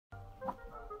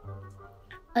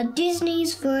A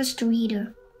Disney's first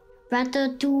reader,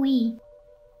 Rotatolle.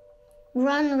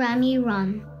 Run, Rami,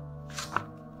 run.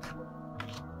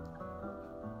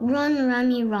 Run,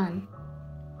 Rami, run.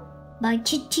 By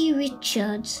Kitty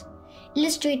Richards.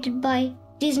 Illustrated by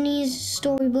Disney's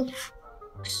storybook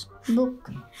book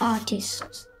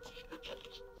artists.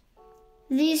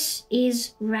 This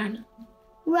is Rami.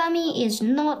 Rami is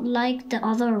not like the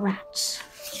other rats.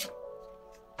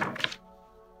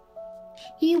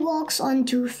 He walks on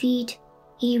 2 feet.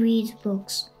 He reads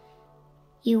books.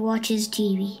 He watches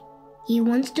TV. He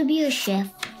wants to be a chef.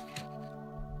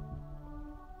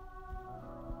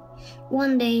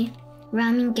 One day,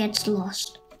 Rami gets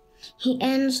lost. He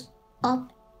ends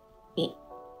up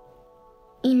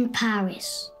in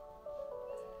Paris.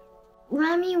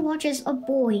 Rami watches a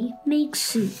boy make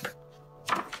soup.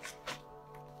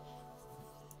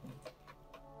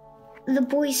 The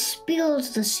boy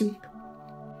spills the soup.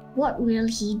 What will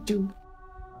he do?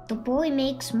 The boy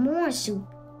makes more soup,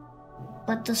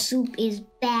 but the soup is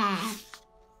bad.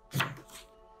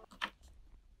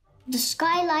 The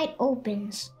skylight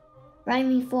opens.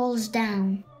 Rami falls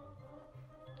down.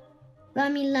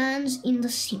 Rami lands in the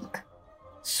sink.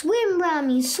 Swim,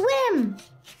 Rami, swim!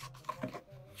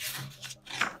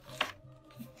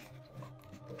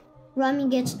 Rami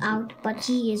gets out, but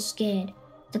he is scared.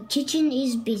 The kitchen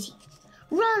is busy.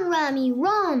 Run, Rami,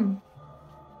 run!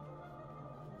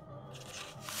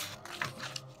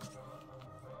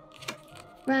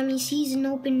 Rami sees an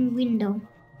open window.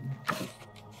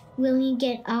 Will he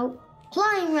get out?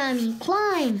 Climb, Rami,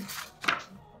 climb!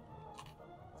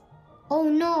 Oh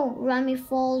no, Rami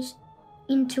falls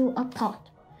into a pot.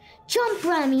 Jump,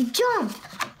 Rami, jump!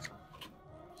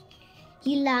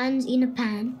 He lands in a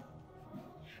pan.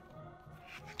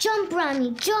 Jump,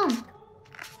 Rami, jump!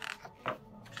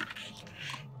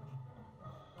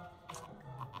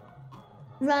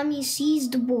 Rami sees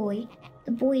the boy.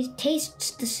 The boy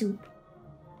tastes the soup.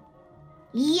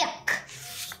 Yuck!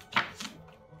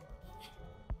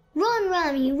 Run,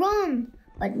 Rami, run!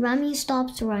 But Rami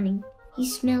stops running. He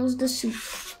smells the soup.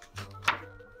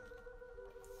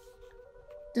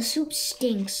 The soup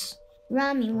stinks.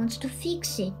 Rami wants to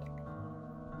fix it.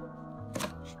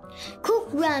 Cook,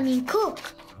 Rami, cook!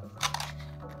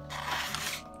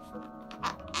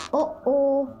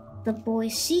 Uh-oh, the boy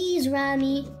sees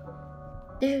Rami.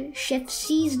 The chef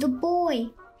sees the boy.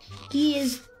 He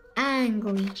is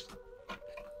angry.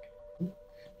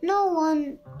 No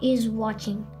one is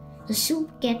watching. The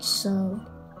soup gets served.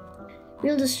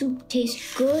 Will the soup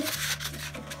taste good?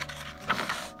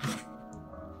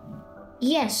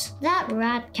 Yes, that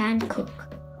rat can cook.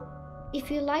 If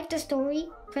you like the story,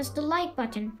 press the like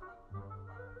button.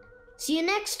 See you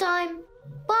next time.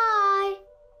 Bye!